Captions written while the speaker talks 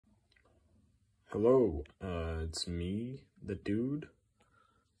Hello, it's me, the dude,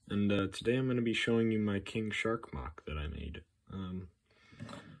 and today I'm going to be showing you my King Shark mock that I made.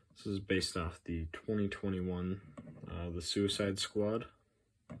 This is based off the 2021, the Suicide Squad.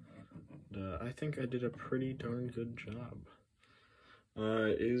 I think I did a pretty darn good job.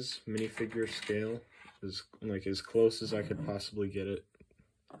 It is minifigure scale, as close as I could possibly get it.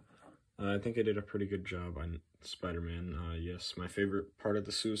 I think I did a pretty good job on Spider-Man. Yes, my favorite part of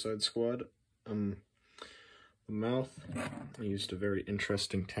the Suicide Squad. The mouth, I used a very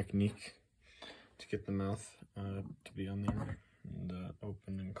interesting technique to get the mouth to be on there and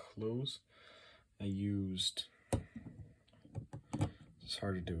open and close. I used, it's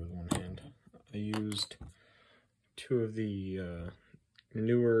hard to do with one hand, I used two of the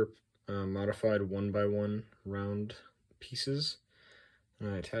newer modified 1x1 round pieces, and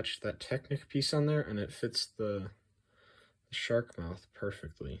I attached that Technic piece on there, and it fits the shark mouth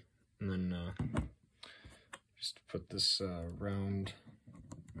perfectly. And then just put this round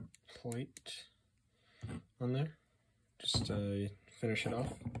plate on there, just finish it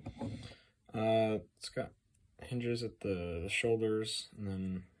off. It's got hinges at the shoulders, and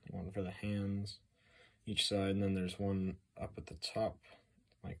then one for the hands each side, and then there's one up at the top,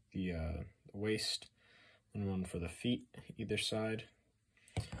 like the waist, and one for the feet either side.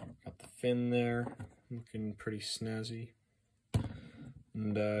 Got the fin there, looking pretty snazzy.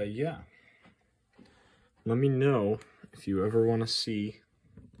 And yeah, let me know if you ever want to see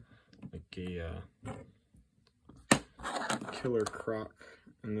like a killer croc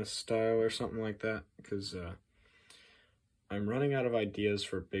in this style or something like that, because I'm running out of ideas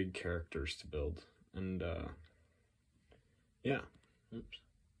for big characters to build. And yeah, oops.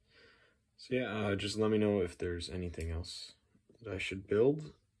 So yeah, just let me know if there's anything else that I should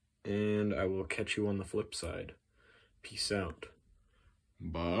build, and I will catch you on the flip side. Peace out.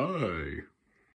 Bye.